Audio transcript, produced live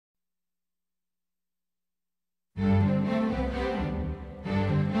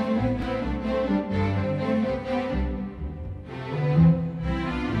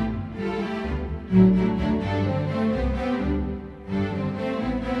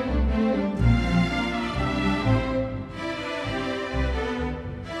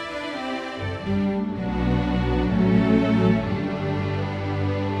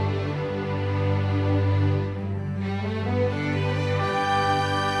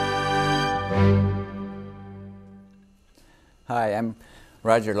Hi, I'm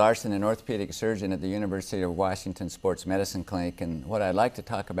Roger Larson, an orthopedic surgeon at the University of Washington Sports Medicine Clinic, and what I'd like to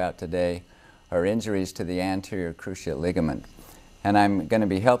talk about today are injuries to the anterior cruciate ligament. And I'm going to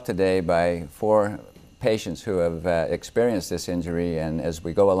be helped today by 4 patients who have experienced this injury, and as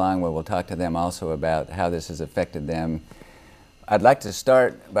we go along we'll talk to them also about how this has affected them. I'd like to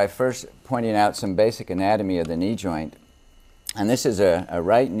start by first pointing out some basic anatomy of the knee joint. And this is a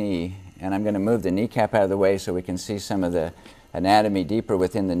right knee, and I'm going to move the kneecap out of the way so we can see some of the anatomy deeper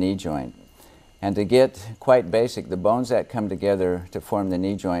within the knee joint. And to get quite basic, the bones that come together to form the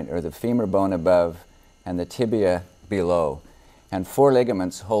knee joint are the femur bone above and the tibia below. And 4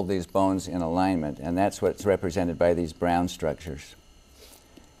 ligaments hold these bones in alignment, and that's what's represented by these brown structures.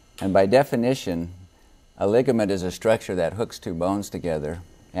 And by definition, a ligament is a structure that hooks 2 bones together,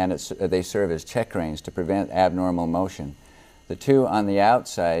 and they serve as check reins to prevent abnormal motion. The 2 on the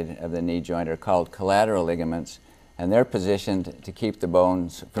outside of the knee joint are called collateral ligaments, and they're positioned to keep the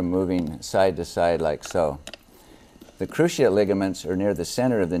bones from moving side to side like so. The cruciate ligaments are near the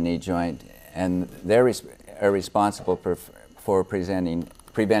center of the knee joint, and they're responsible for preventing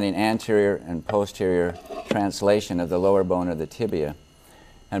anterior and posterior translation of the lower bone of the tibia.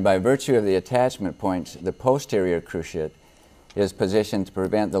 And by virtue of the attachment points, the posterior cruciate is positioned to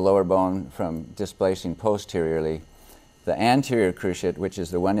prevent the lower bone from displacing posteriorly. The anterior cruciate, which is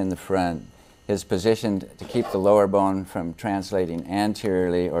the one in the front, is positioned to keep the lower bone from translating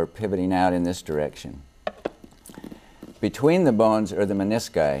anteriorly or pivoting out in this direction. Between the bones are the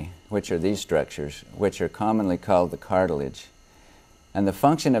menisci, which are these structures, which are commonly called the cartilage. And the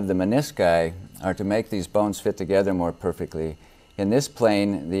function of the menisci are to make these bones fit together more perfectly. In this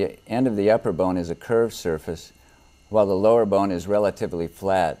plane, the end of the upper bone is a curved surface, while the lower bone is relatively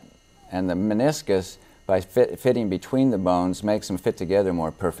flat. And the meniscus, by fitting between the bones, makes them fit together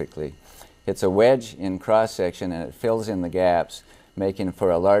more perfectly. It's a wedge in cross-section, and it fills in the gaps, making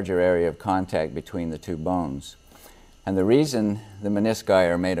for a larger area of contact between the 2 bones. And the reason the menisci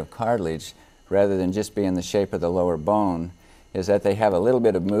are made of cartilage, rather than just being the shape of the lower bone, is that they have a little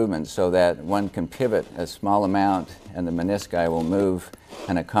bit of movement so that one can pivot a small amount and the menisci will move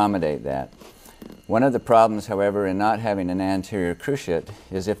and accommodate that. One of the problems, however, in not having an anterior cruciate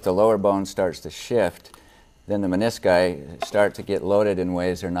is if the lower bone starts to shift, then the menisci start to get loaded in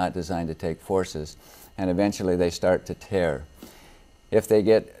ways they're not designed to take forces, and eventually they start to tear. If they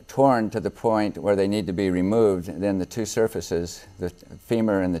get torn to the point where they need to be removed, then the 2 surfaces, the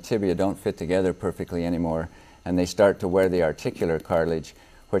femur and the tibia, don't fit together perfectly anymore, and they start to wear the articular cartilage,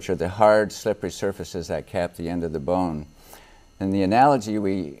 which are the hard, slippery surfaces that cap the end of the bone. And the analogy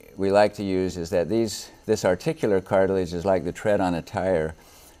we like to use is that this articular cartilage is like the tread on a tire,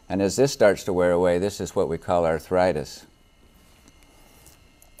 and as this starts to wear away, this is what we call arthritis.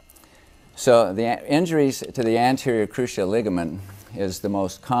 So the injuries to the anterior cruciate ligament is the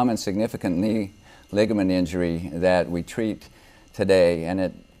most common significant knee ligament injury that we treat today,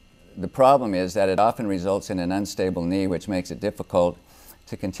 and the problem is that it often results in an unstable knee, which makes it difficult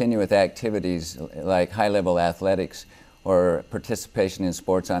to continue with activities like high-level athletics or participation in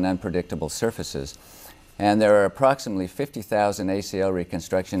sports on unpredictable surfaces. And there are approximately 50,000 ACL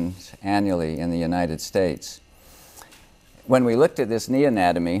reconstructions annually in the United States. When we looked at this knee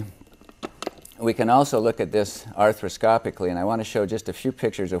anatomy, we can also look at this arthroscopically, and I want to show just a few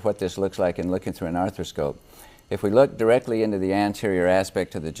pictures of what this looks like in looking through an arthroscope. If we look directly into the anterior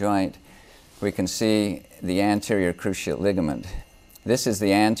aspect of the joint, we can see the anterior cruciate ligament. This is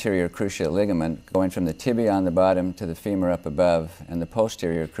the anterior cruciate ligament going from the tibia on the bottom to the femur up above, and the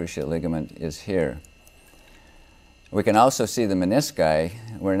posterior cruciate ligament is here. We can also see the menisci.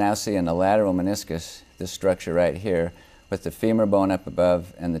 We're now seeing a lateral meniscus, this structure right here, with the femur bone up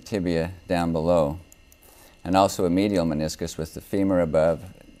above and the tibia down below. And also a medial meniscus with the femur above,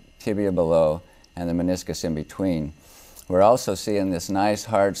 tibia below, and the meniscus in between. We're also seeing this nice,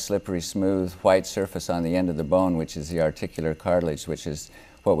 hard, slippery, smooth, white surface on the end of the bone, which is the articular cartilage, which is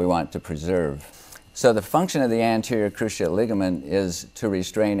what we want to preserve. So the function of the anterior cruciate ligament is to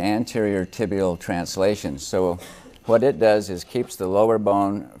restrain anterior tibial translation. So what it does is keeps the lower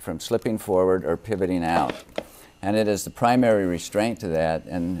bone from slipping forward or pivoting out. And it is the primary restraint to that,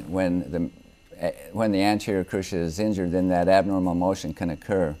 and when the when the anterior cruciate is injured, then that abnormal motion can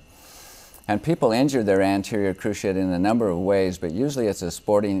occur. And people injure their anterior cruciate in a number of ways, but usually it's a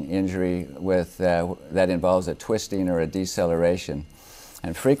sporting injury with, that involves a twisting or a deceleration.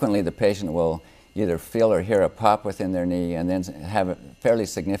 And frequently the patient will either feel or hear a pop within their knee and then have a fairly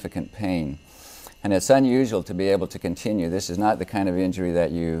significant pain. And it's unusual to be able to continue. This is not the kind of injury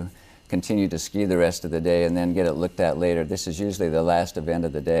that you continue to ski the rest of the day and then get it looked at later. This is usually the last event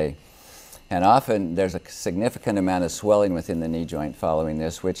of the day. And often there's a significant amount of swelling within the knee joint following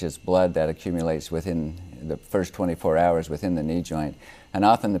this, which is blood that accumulates within the first 24 hours within the knee joint. And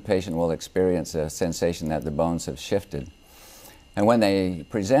often the patient will experience a sensation that the bones have shifted. And when they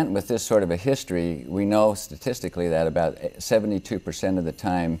present with this sort of a history, we know statistically that about 72% of the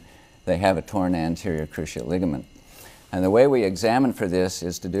time they have a torn anterior cruciate ligament. And the way we examine for this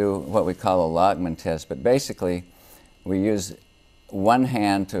is to do what we call a Logman test, but basically we use one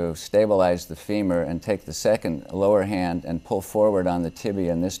hand to stabilize the femur and take the second lower hand and pull forward on the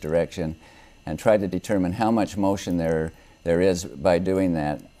tibia in this direction and try to determine how much motion there is by doing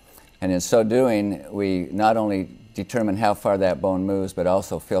that. And in so doing, we not only determine how far that bone moves, but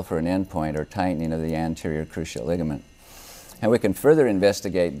also feel for an endpoint or tightening of the anterior cruciate ligament. And we can further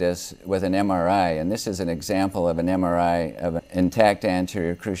investigate this with an MRI, and this is an example of an MRI of an intact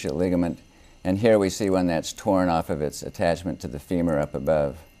anterior cruciate ligament, and here we see one that's torn off of its attachment to the femur up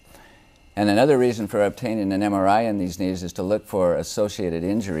above. And another reason for obtaining an MRI in these knees is to look for associated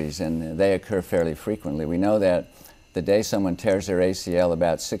injuries, and they occur fairly frequently. We know that the day someone tears their ACL,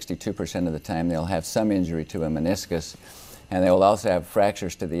 about 62% of the time they'll have some injury to a meniscus, and they will also have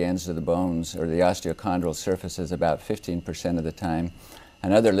fractures to the ends of the bones or the osteochondral surfaces about 15% of the time,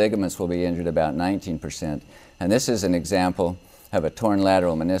 and other ligaments will be injured about 19%. And this is an example of a torn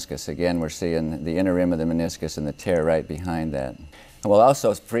lateral meniscus. Again, we're seeing the inner rim of the meniscus and the tear right behind that. And we'll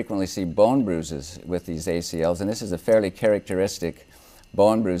also frequently see bone bruises with these ACLs, and this is a fairly characteristic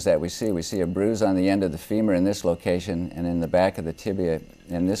bone bruise that we see. We see a bruise on the end of the femur in this location and in the back of the tibia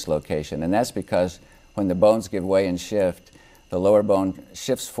in this location. And that's because when the bones give way and shift, the lower bone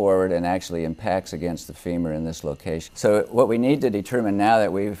shifts forward and actually impacts against the femur in this location. So what we need to determine now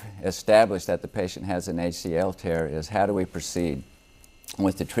that we've established that the patient has an ACL tear is how do we proceed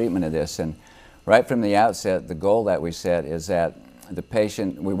with the treatment of this. And right from the outset, the goal that we set is that the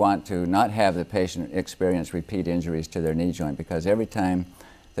patient, we want to not have the patient experience repeat injuries to their knee joint, because every time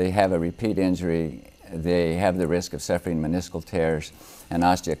they have a repeat injury, they have the risk of suffering meniscal tears and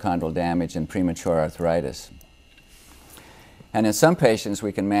osteochondral damage and premature arthritis. And in some patients,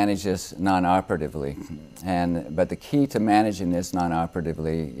 we can manage this non-operatively. But the key to managing this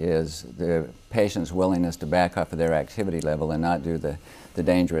non-operatively is the patient's willingness to back off of their activity level and not do the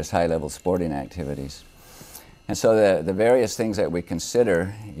dangerous high-level sporting activities. And so the various things that we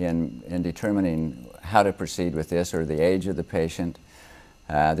consider in determining how to proceed with this are the age of the patient.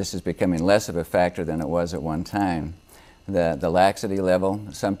 This is becoming less of a factor than it was at one time. The laxity level.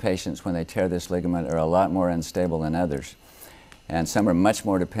 Some patients, when they tear this ligament, are a lot more unstable than others. And some are much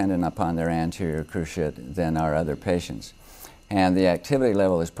more dependent upon their anterior cruciate than are other patients. And the activity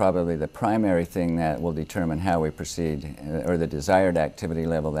level is probably the primary thing that will determine how we proceed, or the desired activity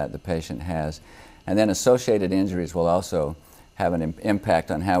level that the patient has. And then associated injuries will also have an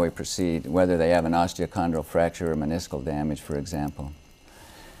impact on how we proceed, whether they have an osteochondral fracture or meniscal damage, for example.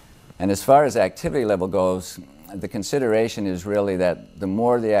 And as far as activity level goes, the consideration is really that the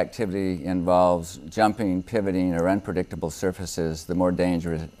more the activity involves jumping, pivoting, or unpredictable surfaces, the more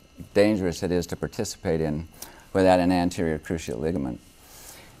dangerous it is to participate in without an anterior cruciate ligament.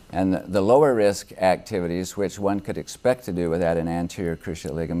 And the lower risk activities, which one could expect to do without an anterior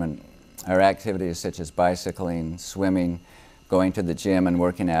cruciate ligament, are activities such as bicycling, swimming, going to the gym and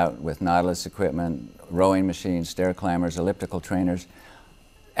working out with Nautilus equipment, rowing machines, stair climbers, elliptical trainers.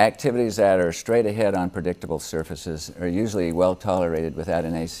 Activities that are straight ahead on predictable surfaces are usually well tolerated without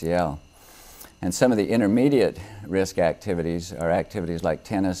an ACL. And some of the intermediate risk activities are activities like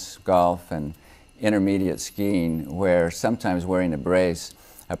tennis, golf, and intermediate skiing, where sometimes wearing a brace,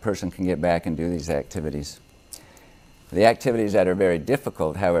 a person can get back and do these activities. The activities that are very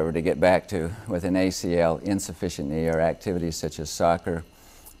difficult, however, to get back to with an ACL insufficient knee are activities such as soccer,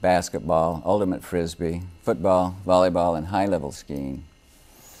 basketball, ultimate frisbee, football, volleyball, and high-level skiing.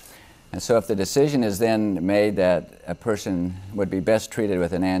 And so if the decision is then made that a person would be best treated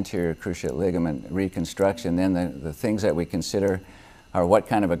with an anterior cruciate ligament reconstruction, then the things that we consider are what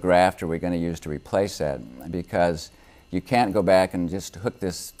kind of a graft are we going to use to replace that, because you can't go back and just hook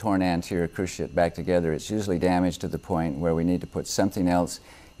this torn anterior cruciate back together. It's usually damaged to the point where we need to put something else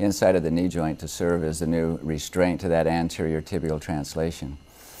inside of the knee joint to serve as the new restraint to that anterior tibial translation.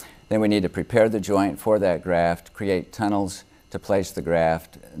 Then we need to prepare the joint for that graft, create tunnels to place the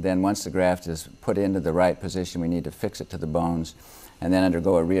graft. Then once the graft is put into the right position, we need to fix it to the bones and then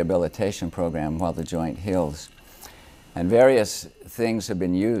undergo a rehabilitation program while the joint heals. And various things have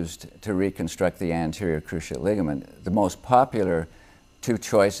been used to reconstruct the anterior cruciate ligament. The most popular two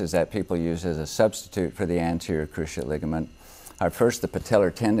choices that people use as a substitute for the anterior cruciate ligament are first the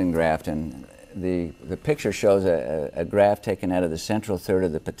patellar tendon graft, and the picture shows a graft taken out of the central third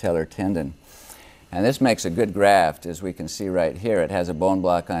of the patellar tendon. And this makes a good graft, as we can see right here. It has a bone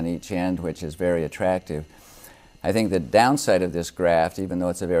block on each end, which is very attractive. I think the downside of this graft, even though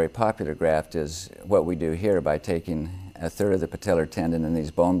it's a very popular graft, is what we do here by taking a third of the patellar tendon and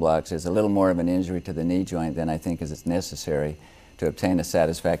these bone blocks is a little more of an injury to the knee joint than I think is necessary to obtain a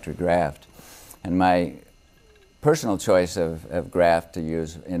satisfactory graft. And my personal choice of graft to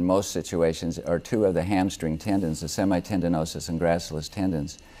use in most situations are two of the hamstring tendons, the semitendinosus and gracilis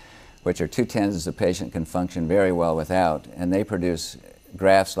tendons, which are two tendons the patient can function very well without, and they produce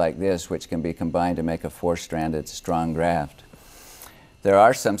grafts like this which can be combined to make a four-stranded strong graft. There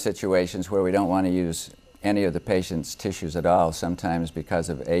are some situations where we don't want to use any of the patient's tissues at all, sometimes because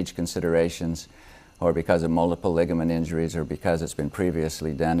of age considerations or because of multiple ligament injuries or because it's been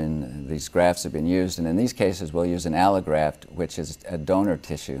previously done and these grafts have been used. And in these cases we'll use an allograft, which is a donor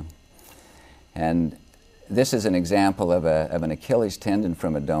tissue. And this is an example of an Achilles tendon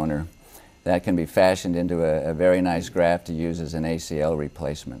from a donor that can be fashioned into a very nice graft to use as an ACL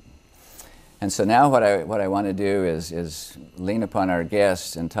replacement. And so now what I want to do is lean upon our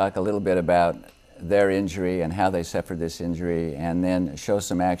guests and talk a little bit about their injury and how they suffered this injury, and then show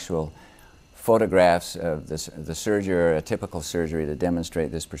some actual photographs of the surgery or a typical surgery to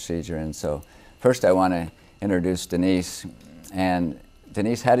demonstrate this procedure. And so first I want to introduce Denise. And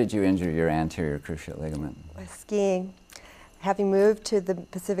Denise, how did you injure your anterior cruciate ligament? By skiing. Having moved to the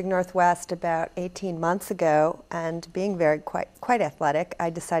Pacific Northwest about 18 months ago and being quite athletic, I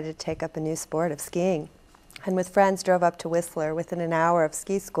decided to take up a new sport of skiing. And with friends drove up to Whistler. Within an hour of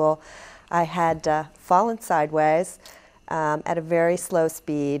ski school, I had fallen sideways at a very slow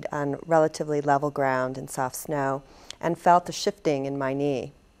speed on relatively level ground and soft snow and felt a shifting in my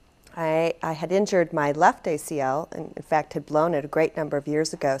knee. I had injured my left ACL, and in fact had blown it a great number of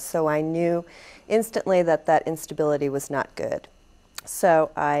years ago, so I knew instantly that that instability was not good.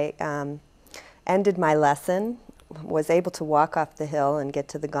 So I ended my lesson, was able to walk off the hill and get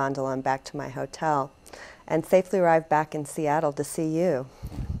to the gondola and back to my hotel, and safely arrived back in Seattle to see you.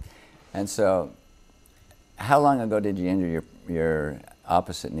 And so, how long ago did you injure your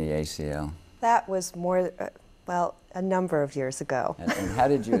opposite knee ACL? That was more, well, a number of years ago. And how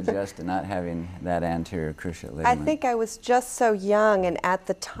did you adjust to not having that anterior cruciate ligament? I think I was just so young, and at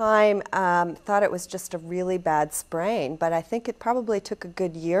the time thought it was just a really bad sprain, but I think it probably took a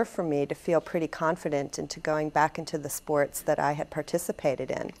good year for me to feel pretty confident into going back into the sports that I had participated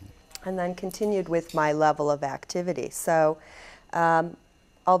in, and then continued with my level of activity. So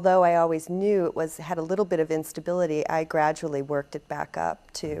although I always knew it had a little bit of instability, I gradually worked it back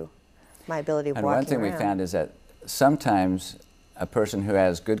up to my ability of walking around. And one thing we found is that sometimes a person who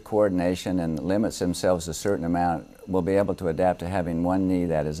has good coordination and limits themselves a certain amount will be able to adapt to having one knee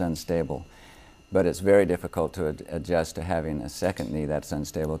that is unstable. But it's very difficult to adjust to having a second knee that's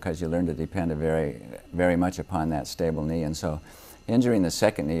unstable, because you learn to depend very much upon that stable knee. And so injuring the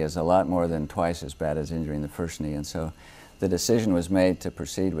second knee is a lot more than twice as bad as injuring the first knee. And so the decision was made to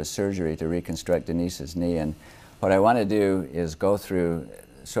proceed with surgery to reconstruct Denise's knee. And what I want to do is go through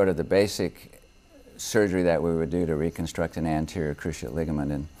sort of the basic surgery that we would do to reconstruct an anterior cruciate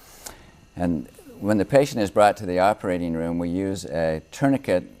ligament. And when the patient is brought to the operating room, we use a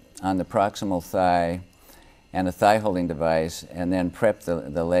tourniquet on the proximal thigh and a thigh holding device, and then prep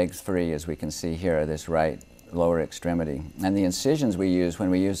the leg free, as we can see here, this right lower extremity. And the incisions we use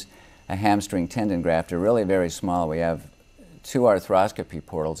when we use a hamstring tendon graft are really very small. We have 2 arthroscopy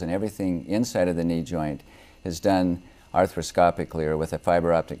portals, and everything inside of the knee joint is done arthroscopically or with a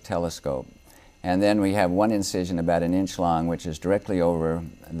fiber optic telescope. And then we have one incision about 1 inch long, which is directly over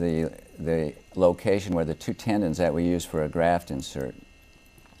the location where the 2 tendons that we use for a graft insert.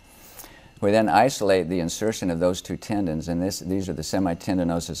 We then isolate the insertion of those 2 tendons, and these are the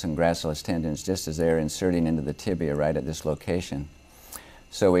semitendinosus and gracilis tendons, just as they're inserting into the tibia right at this location.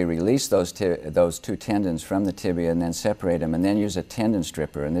 So we release those 2 tendons from the tibia and then separate them, and then use a tendon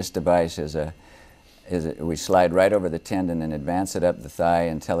stripper. And this device we slide right over the tendon and advance it up the thigh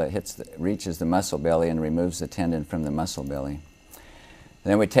until it reaches the muscle belly and removes the tendon from the muscle belly.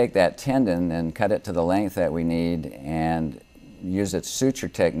 Then we take that tendon and cut it to the length that we need and use its suture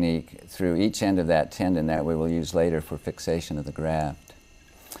technique through each end of that tendon that we will use later for fixation of the graft.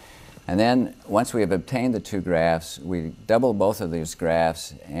 And then once we have obtained the 2 grafts, we double both of these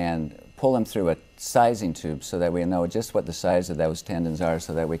grafts and pull them through a sizing tube so that we know just what the size of those tendons are,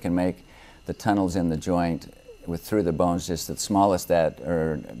 so that we can make the tunnels in the joint through the bones just the smallest that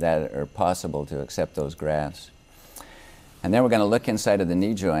are possible to accept those grafts. And then we're going to look inside of the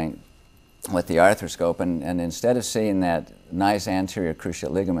knee joint with the arthroscope, and instead of seeing that nice anterior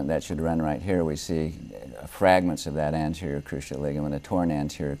cruciate ligament that should run right here, we see fragments of that anterior cruciate ligament, a torn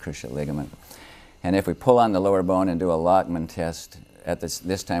anterior cruciate ligament. And if we pull on the lower bone and do a Lockman test, at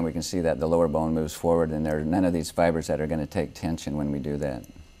this time we can see that the lower bone moves forward, and there are none of these fibers that are going to take tension when we do that.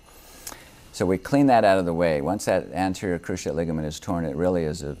 So we clean that out of the way. Once that anterior cruciate ligament is torn, it really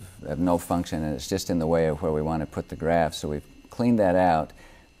is of no function, and it's just in the way of where we want to put the graft. So we've cleaned that out.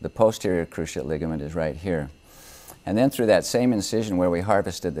 The posterior cruciate ligament is right here. And then through that same incision where we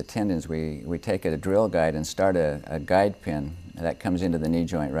harvested the tendons, we take a drill guide and start a guide pin that comes into the knee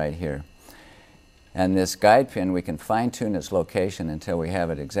joint right here. And this guide pin, we can fine-tune its location until we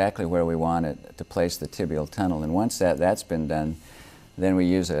have it exactly where we want it to place the tibial tunnel. And once that's been done, then we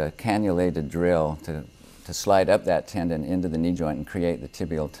use a cannulated drill to slide up that tendon into the knee joint and create the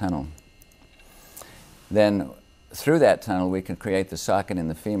tibial tunnel. Then through that tunnel, we can create the socket in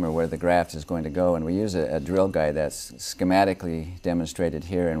the femur where the graft is going to go, and we use a drill guide that's schematically demonstrated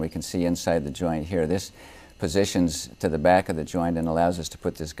here, and we can see inside the joint here. This positions to the back of the joint and allows us to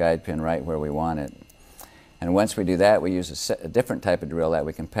put this guide pin right where we want it. And once we do that, we use a different type of drill that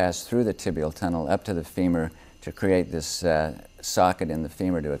we can pass through the tibial tunnel up to the femur to create this socket in the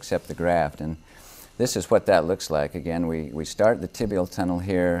femur to accept the graft. And this is what that looks like. Again, we start the tibial tunnel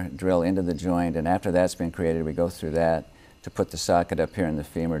here, drill into the joint, and after that's been created, we go through that to put the socket up here in the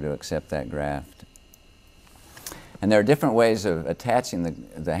femur to accept that graft. And there are different ways of attaching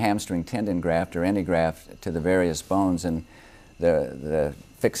the hamstring tendon graft or any graft to the various bones, and the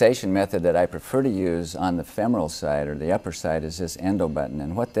fixation method that I prefer to use on the femoral side or the upper side is this endo button.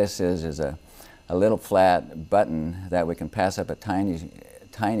 And what this is a little flat button that we can pass up a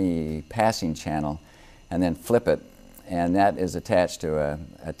tiny passing channel and then flip it, and that is attached to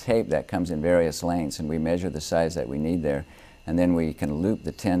a tape that comes in various lengths, and we measure the size that we need there, and then we can loop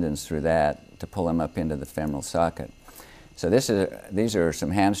the tendons through that to pull them up into the femoral socket. So these are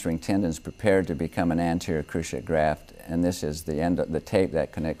some hamstring tendons prepared to become an anterior cruciate graft, and this is the tape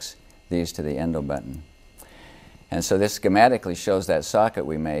that connects these to the endo button. And so this schematically shows that socket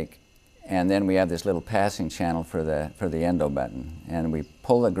we make, and then we have this little passing channel for the endo button. And we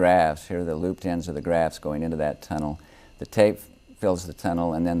pull the grafts, here are the looped ends of the grafts going into that tunnel. The tape fills the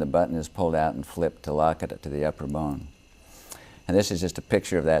tunnel, and then the button is pulled out and flipped to lock it up to the upper bone. And this is just a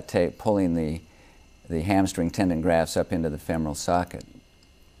picture of that tape pulling the hamstring tendon grafts up into the femoral socket.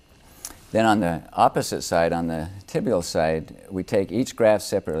 Then on the opposite side, on the tibial side, we take each graft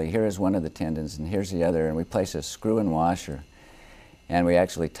separately. Here is one of the tendons, and here's the other, and we place a screw and washer. And we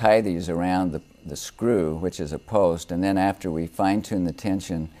actually tie these around the screw, which is a post, and then after we fine-tune the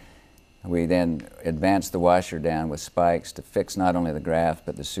tension, we then advance the washer down with spikes to fix not only the graft,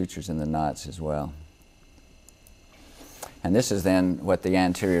 but the sutures and the knots as well. And this is then what the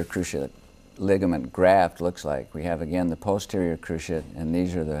anterior cruciate ligament graft looks like. We have, again, the posterior cruciate, and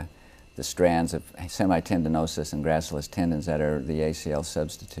these are the strands of semitendinosus and gracilis tendons that are the ACL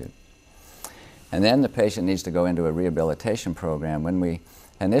substitute. And then the patient needs to go into a rehabilitation program. When we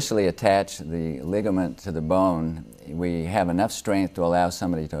initially attach the ligament to the bone, we have enough strength to allow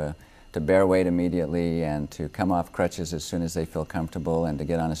somebody to bear weight immediately and to come off crutches as soon as they feel comfortable and to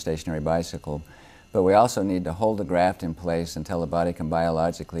get on a stationary bicycle. But we also need to hold the graft in place until the body can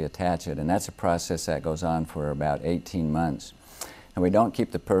biologically attach it, and that's a process that goes on for about 18 months. And we don't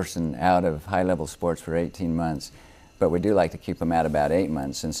keep the person out of high-level sports for 18 months, but we do like to keep them at about 8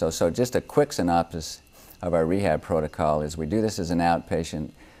 months. And so just a quick synopsis of our rehab protocol is we do this as an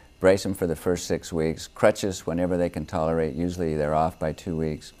outpatient, brace them for the first 6 weeks, crutches whenever they can tolerate. Usually they're off by 2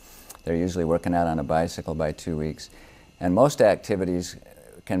 weeks. They're usually working out on a bicycle by 2 weeks. And most activities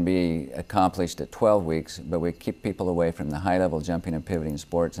can be accomplished at 12 weeks, but we keep people away from the high-level jumping and pivoting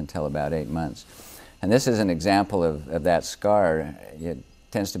sports until about 8 months. And this is an example of that scar. It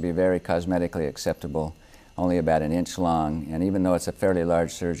tends to be very cosmetically acceptable, only about 1 inch long, and even though it's a fairly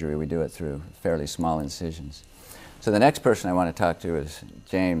large surgery, we do it through fairly small incisions. So the next person I want to talk to is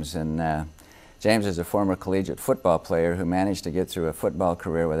James, and James is a former collegiate football player who managed to get through a football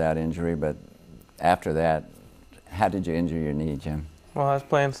career without injury, but after that, how did you injure your knee, Jim? Well, I was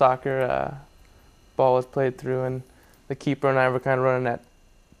playing soccer, ball was played through, and the keeper and I were kind of running at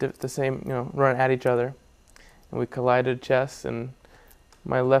the same, running at each other, and we collided chest, and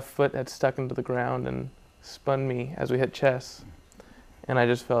my left foot had stuck into the ground and spun me as we hit chest, and I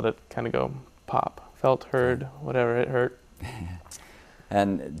just felt it kind of go pop. Felt, heard, whatever, it hurt.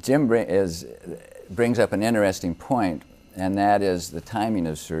 And Jim brings up an interesting point, and that is the timing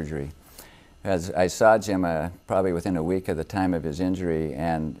of surgery. As I saw Jim probably within a week of the time of his injury,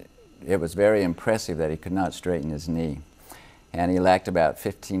 and it was very impressive that he could not straighten his knee. And he lacked about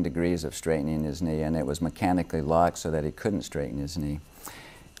 15 degrees of straightening his knee, and it was mechanically locked so that he couldn't straighten his knee.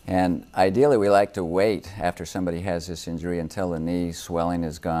 And ideally, we like to wait after somebody has this injury until the knee swelling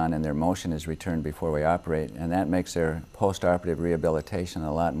is gone and their motion is returned before we operate, and that makes their post-operative rehabilitation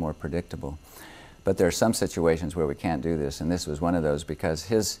a lot more predictable. But there are some situations where we can't do this, and this was one of those because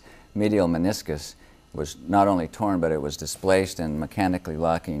his medial meniscus was not only torn, but it was displaced and mechanically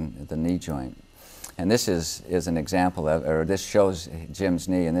locking the knee joint. And this is an example of, or this shows Jim's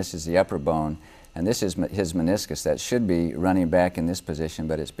knee, and this is the upper bone, and this is his meniscus that should be running back in this position,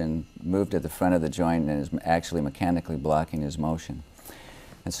 but it's been moved to the front of the joint and is actually mechanically blocking his motion.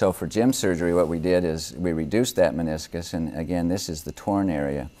 And so for Jim's surgery, what we did is we reduced that meniscus, and again, this is the torn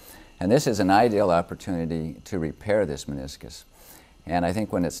area. And this is an ideal opportunity to repair this meniscus. And I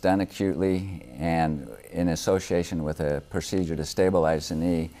think when it's done acutely and in association with a procedure to stabilize the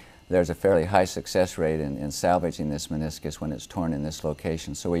knee, there's a fairly high success rate in salvaging this meniscus when it's torn in this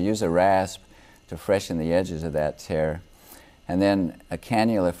location. So we use a rasp to freshen the edges of that tear, and then a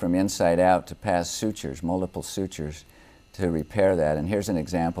cannula from inside out to pass sutures, multiple sutures, to repair that. And here's an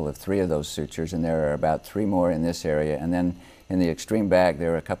example of 3 of those sutures, and there are about 3 more in this area. And then in the extreme back,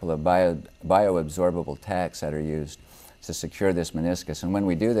 there are a couple of bioabsorbable tacks that are used to secure this meniscus. And when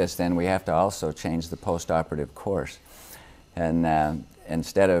we do this, then we have to also change the post-operative course. And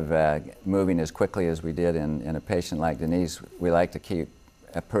instead of moving as quickly as we did in a patient like Denise, we like to keep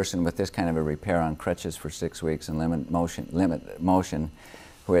a person with this kind of a repair on crutches for 6 weeks and limit motion,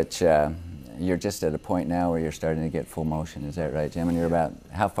 which you're just at a point now where you're starting to get full motion. Is that right, Jim? And you're about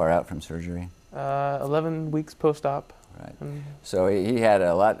how far out from surgery? 11 weeks post-op. Right. So he had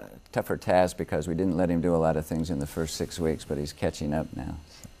a lot tougher task because we didn't let him do a lot of things in the first 6 weeks, but he's catching up now.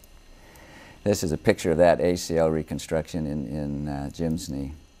 So this is a picture of that ACL reconstruction in Jim's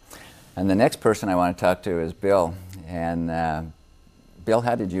knee. And the next person I want to talk to is Bill. And Bill,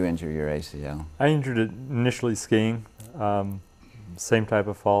 how did you injure your ACL? I injured it initially skiing. Same type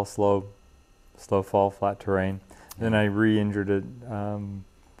of fall, slow fall, flat terrain. Then I re-injured it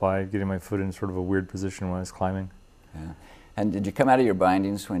by getting my foot in sort of a weird position when I was climbing. Yeah. And did you come out of your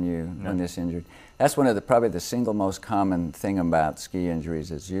bindings when this injured? That's one of probably the single most common thing about ski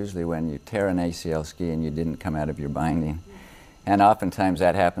injuries is usually when you tear an ACL ski and you didn't come out of your binding. And oftentimes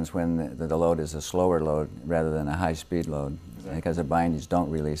that happens when the load is a slower load rather than a high-speed load, because the bindings don't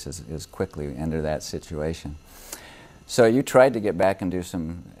release as quickly under that situation. So you tried to get back and do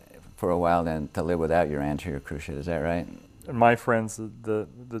some, for a while then, to live without your anterior cruciate, is that right? My friends that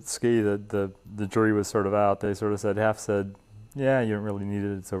ski, the jury was sort of out. They sort of said, half said, yeah, you don't really need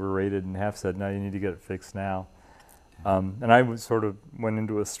it, it's overrated, and half said, no, you need to get it fixed now. And I went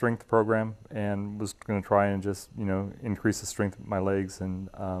into a strength program and was going to try and just, increase the strength of my legs and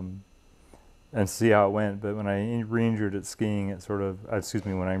see how it went. But when I re-injured at skiing,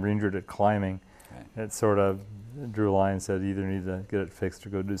 when I re-injured at climbing, right, it sort of drew a line and said, either need to get it fixed or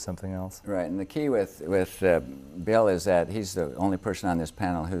go do something else. Right, and the key with Bill is that he's the only person on this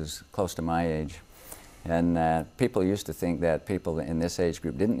panel who's close to my age. And people used to think that people in this age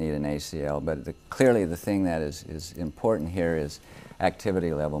group didn't need an ACL, but clearly the thing that is important here is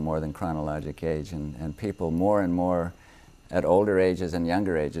activity level more than chronologic age. And people more and more at older ages and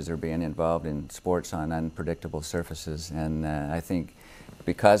younger ages are being involved in sports on unpredictable surfaces. And I think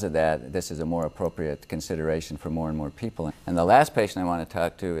because of that, this is a more appropriate consideration for more and more people. And the last patient I want to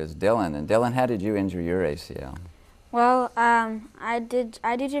talk to is Dylan. And Dylan, how did you injure your ACL? Well, I did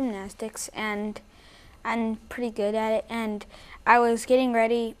gymnastics, and I'm pretty good at it. And I was getting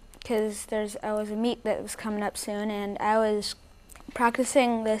ready because there was a meet that was coming up soon, and I was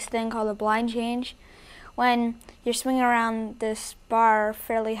practicing this thing called a blind change, when you're swinging around this bar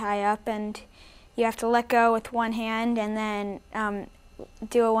fairly high up, and you have to let go with one hand and then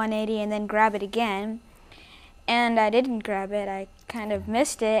do a 180 and then grab it again. And I didn't grab it. I kind of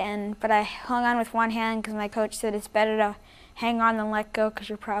missed it, but I hung on with one hand because my coach said it's better to hang on than let go because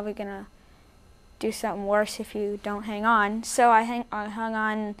you're probably going to do something worse if you don't hang on. So I hung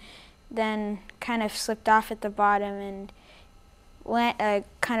on, then kind of slipped off at the bottom and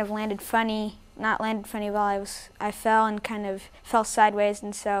kind of landed funny. Not landed funny while I fell and kind of fell sideways,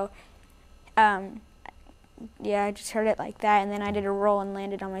 and so yeah, I just heard it like that, and then I did a roll and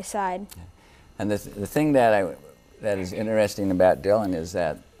landed on my side. And the thing that is interesting about Dylan is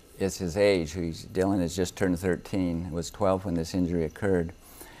that is his age. Dylan has just turned 13, was 12 when this injury occurred.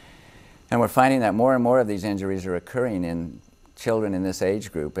 And we're finding that more and more of these injuries are occurring in children in this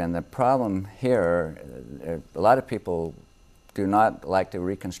age group. And the problem here, a lot of people do not like to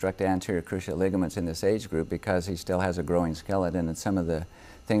reconstruct anterior cruciate ligaments in this age group because he still has a growing skeleton, and some of the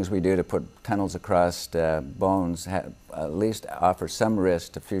things we do to put tunnels across bones at least offer some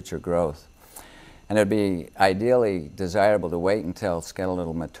risk to future growth. And it would be ideally desirable to wait until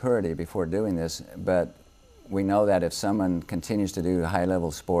skeletal maturity before doing this, but we know that if someone continues to do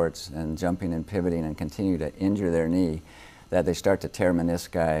high-level sports and jumping and pivoting and continue to injure their knee, that they start to tear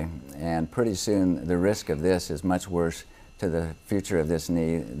menisci, and pretty soon the risk of this is much worse to the future of this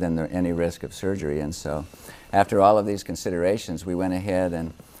knee than any risk of surgery. And so after all of these considerations, we went ahead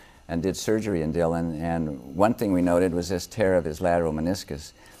and did surgery in Dylan, and one thing we noted was this tear of his lateral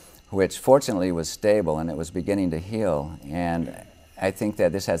meniscus, which fortunately was stable and it was beginning to heal. And I think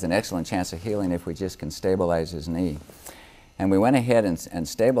that this has an excellent chance of healing if we just can stabilize his knee. And we went ahead and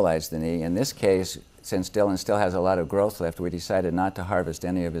stabilized the knee. In this case, since Dylan still has a lot of growth left, we decided not to harvest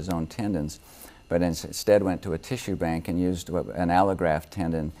any of his own tendons, but instead went to a tissue bank and used an allograft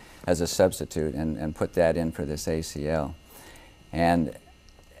tendon as a substitute and put that in for this ACL. And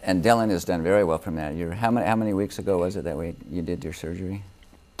Dylan has done very well from that. How many weeks ago was it that you did your surgery?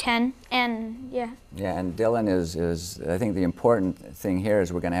 10, and yeah. Yeah, and Dylan is I think the important thing here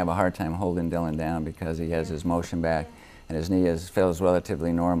is we're going to have a hard time holding Dylan down because he has his motion back and his knee feels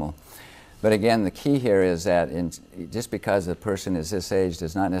relatively normal. But again, the key here is that just because a person is this age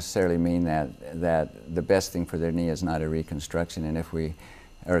does not necessarily mean that the best thing for their knee is not a reconstruction. And if we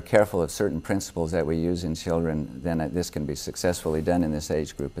are careful of certain principles that we use in children, then this can be successfully done in this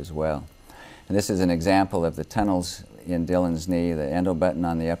age group as well. And this is an example of the tunnels in Dylan's knee, the endo button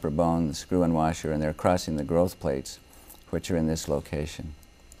on the upper bone, the screw and washer, and they're crossing the growth plates, which are in this location.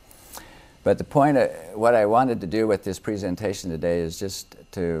 But the point, what I wanted to do with this presentation today is just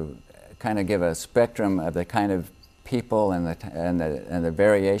to kind of give a spectrum of the kind of people and the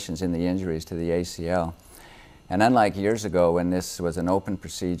variations in the injuries to the ACL. And unlike years ago when this was an open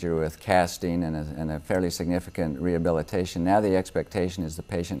procedure with casting and a fairly significant rehabilitation, now the expectation is the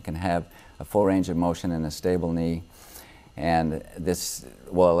patient can have a full range of motion and a stable knee, and this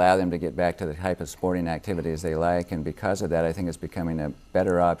will allow them to get back to the type of sporting activities they like, and because of that I think it's becoming a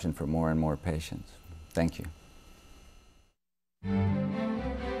better option for more and more patients. Thank you.